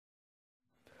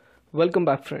Welcome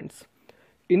back, friends.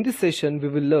 In this session we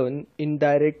will learn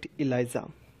indirect ELISA,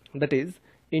 that is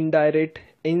indirect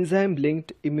enzyme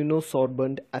linked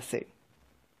immunosorbent assay.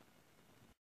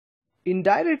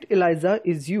 Indirect ELISA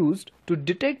is used to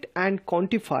detect and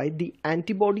quantify the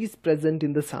antibodies present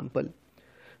in the sample.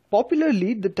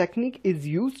 Popularly, the technique is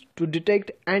used to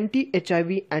detect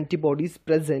anti-HIV antibodies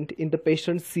present in the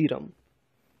patient's serum.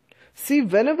 See,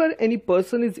 whenever any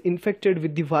person is infected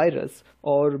with the virus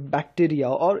or bacteria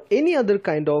or any other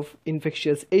kind of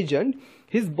infectious agent,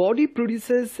 his body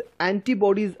produces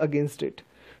antibodies against it.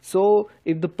 So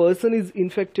if the person is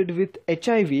infected with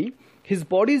HIV, his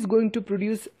body is going to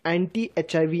produce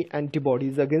anti-HIV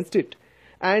antibodies against it.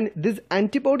 And these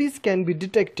antibodies can be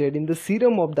detected in the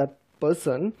serum of that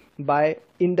person by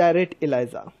indirect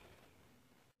ELISA.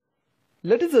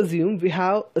 Let us assume we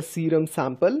have a serum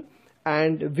sample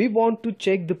and we want to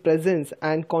check the presence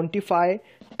and quantify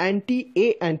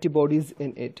anti-A antibodies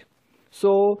in it.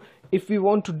 So if we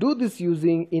want to do this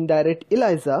using indirect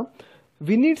ELISA,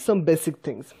 we need some basic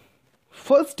things.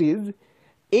 First is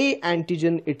A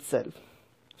antigen itself.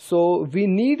 So we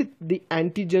need the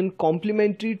antigen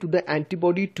complementary to the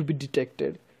antibody to be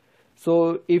detected.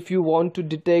 So if you want to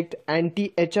detect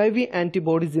anti-HIV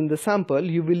antibodies in the sample,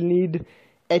 you will need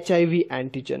HIV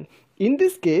antigen. In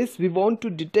this case, we want to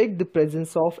detect the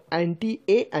presence of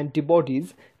anti-A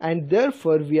antibodies and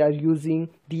therefore we are using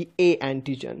the A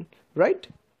antigen, right?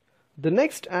 The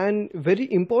next and very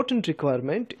important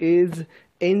requirement is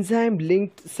enzyme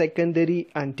linked secondary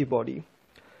antibody.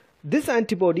 This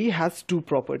antibody has two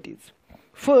properties.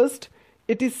 First,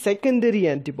 it is secondary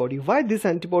antibody. Why this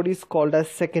antibody is called as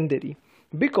secondary?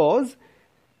 Because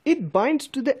it binds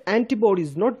to the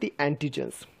antibodies, not the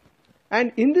antigens.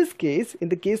 And in this case, in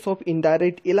the case of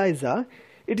indirect ELISA,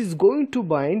 it is going to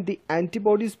bind the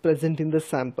antibodies present in the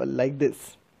sample like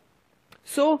this.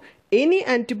 So any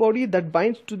antibody that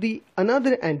binds to the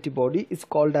another antibody is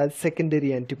called as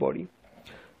secondary antibody.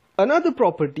 Another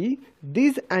property,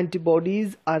 these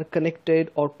antibodies are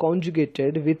connected or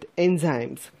conjugated with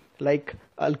enzymes like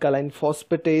alkaline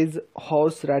phosphatase,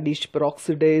 horseradish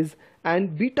peroxidase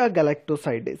and beta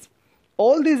galactosidase.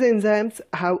 All these enzymes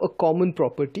have a common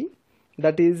property,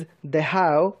 that is, they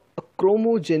have a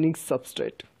chromogenic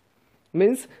substrate.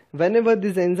 Means whenever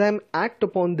this enzyme act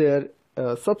upon their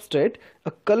substrate, a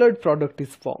colored product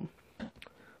is formed.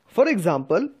 For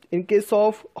example, in case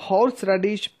of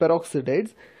horseradish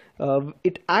peroxidase,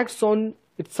 it acts on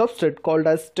its substrate called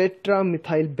as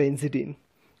tetramethylbenzidine.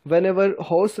 Whenever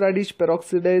horseradish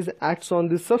peroxidase acts on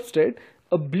this substrate,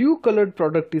 a blue colored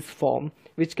product is formed,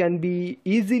 which can be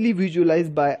easily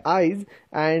visualized by eyes,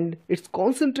 and its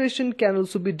concentration can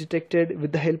also be detected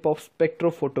with the help of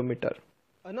spectrophotometer.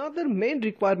 Another main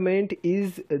requirement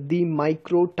is the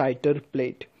microtiter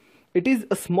plate. It is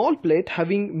a small plate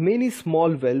having many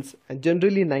small wells,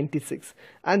 generally 96,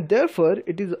 and therefore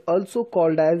it is also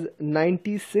called as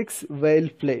 96 well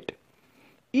plate.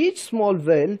 Each small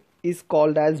well is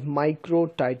called as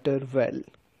microtiter well.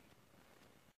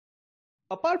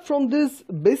 Apart from these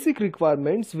basic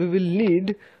requirements, we will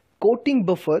need coating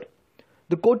buffer.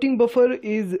 The coating buffer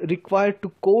is required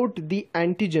to coat the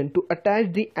antigen, to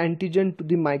attach the antigen to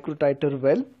the microtiter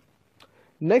well.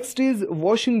 Next is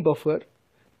washing buffer.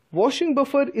 Washing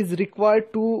buffer is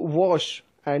required to wash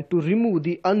and to remove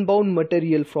the unbound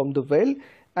material from the well.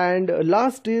 And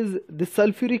last is the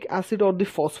sulfuric acid or the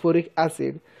phosphoric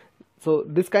acid. So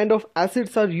this kind of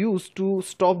acids are used to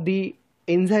stop the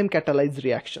enzyme catalyzed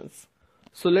reactions.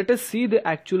 So let us see the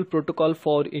actual protocol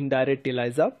for indirect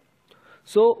ELISA.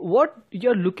 So what you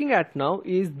are looking at now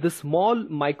is the small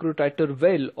microtiter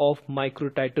well of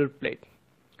microtiter plate.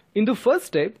 In the first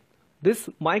step, this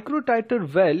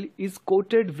microtiter well is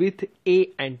coated with A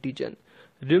antigen.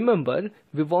 Remember,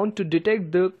 we want to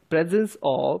detect the presence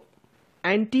of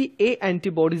anti-A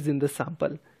antibodies in the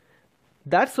sample.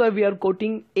 That's why we are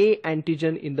coating A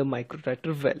antigen in the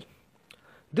microtiter well.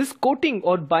 This coating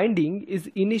or binding is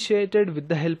initiated with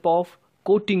the help of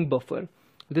coating buffer.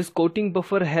 This coating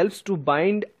buffer helps to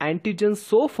bind antigens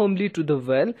so firmly to the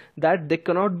well that they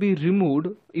cannot be removed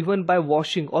even by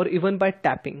washing or even by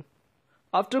tapping.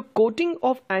 After coating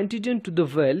of antigen to the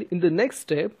well, in the next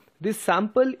step, this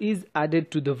sample is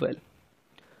added to the well.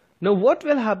 Now what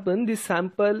will happen? This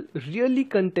sample really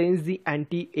contains the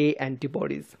anti-A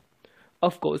antibodies.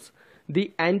 Of course,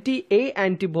 the anti-A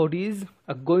antibodies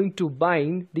are going to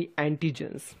bind the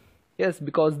antigens. Yes,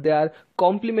 because they are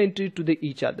complementary to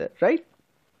each other, right?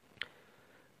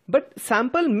 But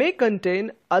sample may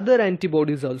contain other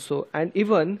antibodies also, and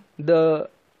even the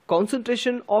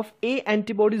concentration of A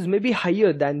antibodies may be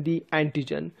higher than the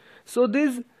antigen. So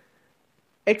these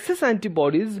excess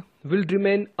antibodies will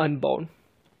remain unbound.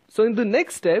 So in the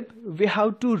next step, we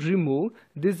have to remove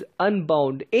this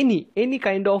unbound, any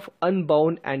kind of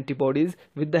unbound antibodies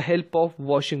with the help of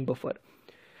washing buffer.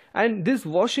 And this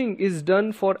washing is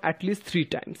done for at least 3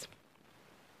 times.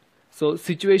 So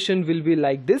situation will be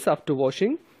like this. After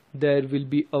washing, there will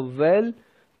be a well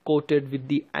coated with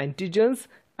the antigens,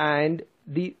 and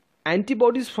the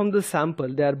antibodies from the sample,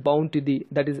 they are bound to the,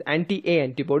 that is anti-A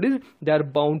antibodies, they are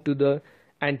bound to the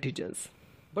antigens.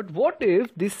 But what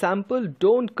if the sample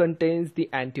don't contains the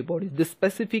antibodies, the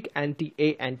specific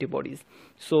anti-A antibodies?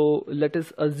 So let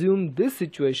us assume this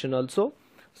situation also.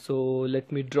 So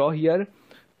let me draw here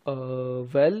a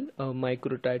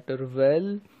microtiter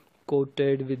well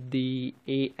coated with the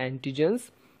A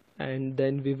antigens, and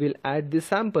then we will add the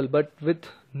sample but with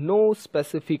no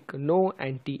specific, no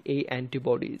anti-A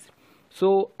antibodies.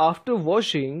 So after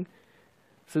washing,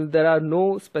 since there are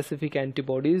no specific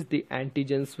antibodies, the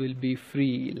antigens will be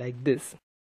free like this.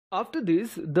 After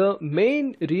this, the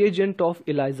main reagent of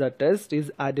ELISA test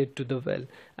is added to the well,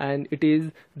 and it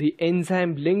is the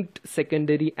enzyme linked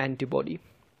secondary antibody.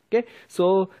 Okay,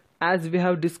 so as we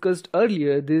have discussed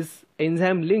earlier, this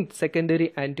enzyme linked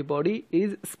secondary antibody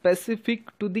is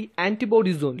specific to the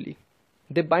antibodies only.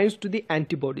 They binds to the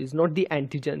antibodies, not the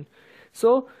antigen.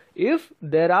 So if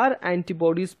there are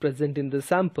antibodies present in the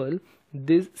sample,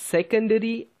 these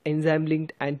secondary enzyme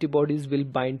linked antibodies will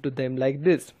bind to them like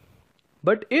this.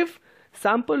 But if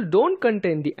sample don't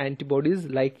contain the antibodies,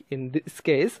 like in this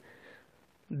case,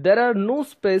 there are no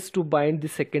space to bind the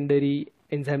secondary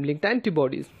enzyme linked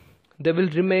antibodies. They will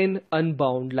remain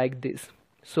unbound like this.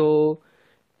 So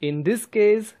in this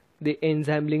case, the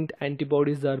enzyme linked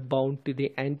antibodies are bound to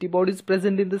the antibodies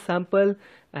present in the sample,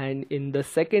 and in the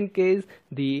second case,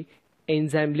 the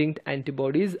enzyme linked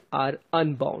antibodies are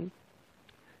unbound.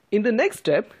 In the next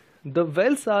step, the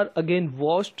wells are again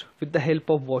washed with the help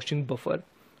of washing buffer.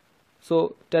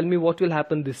 So tell me what will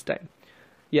happen this time.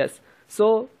 Yes,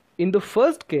 so in the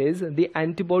first case, the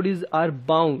antibodies are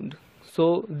bound,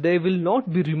 so they will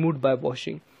not be removed by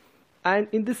washing. And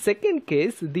in the second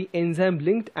case, the enzyme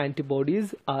linked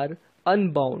antibodies are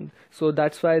unbound, so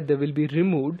that's why they will be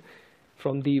removed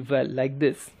from the well like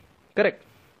this. Correct.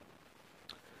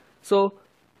 So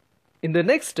in the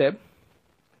next step,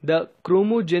 the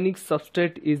chromogenic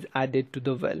substrate is added to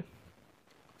the well.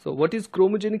 So what is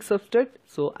chromogenic substrate?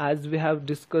 So as we have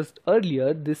discussed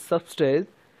earlier, this substrate,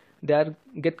 they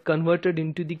get converted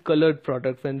into the colored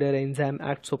product when their enzyme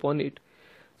acts upon it.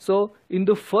 So in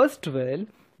the first well,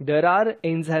 there are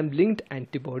enzyme linked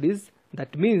antibodies.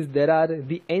 That means there are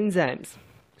the enzymes.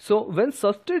 So when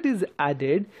substrate is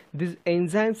added, these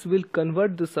enzymes will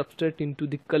convert the substrate into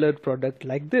the colored product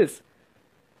like this.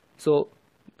 So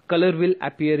color will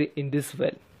appear in this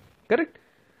well. Correct?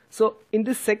 So in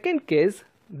the second case,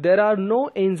 there are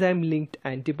no enzyme linked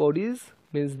antibodies,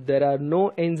 means there are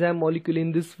no enzyme molecule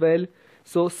in this well.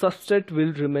 So substrate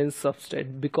will remain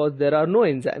substrate because there are no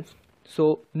enzymes.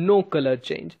 So no color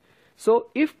change. So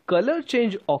if color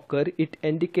change occur, it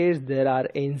indicates there are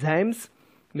enzymes,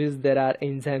 means there are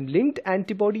enzyme linked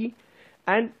antibody,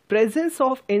 and presence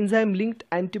of enzyme linked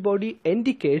antibody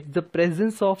indicates the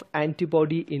presence of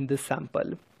antibody in the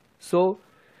sample. So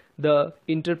the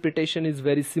interpretation is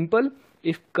very simple.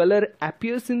 If color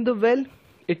appears in the well,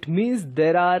 it means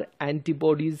there are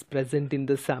antibodies present in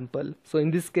the sample. So in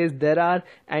this case, there are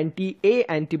anti-A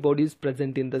antibodies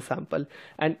present in the sample.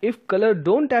 And if color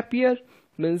don't appear,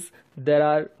 means there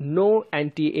are no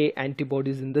anti-A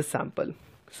antibodies in the sample.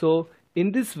 So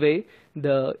in this way,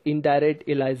 the indirect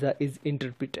ELISA is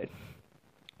interpreted.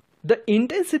 The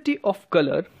intensity of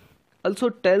color also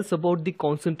tells about the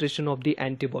concentration of the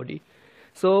antibody.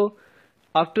 So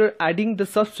after adding the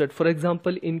substrate, for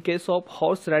example, in case of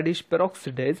horseradish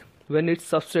peroxidase, when its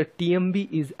substrate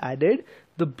TMB is added,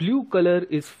 the blue color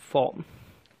is formed.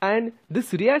 And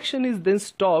this reaction is then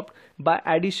stopped by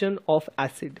addition of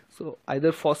acid. So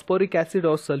either phosphoric acid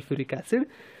or sulfuric acid.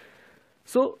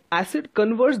 So acid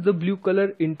converts the blue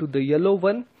color into the yellow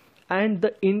one, and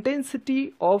the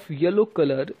intensity of yellow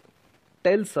color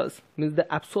tells us, means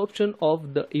the absorption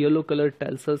of the yellow color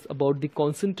tells us about the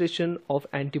concentration of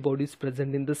antibodies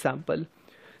present in the sample.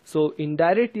 So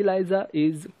indirect ELISA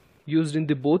is used in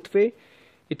the both way.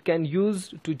 It can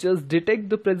use to just detect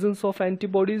the presence of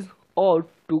antibodies or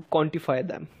to quantify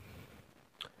them.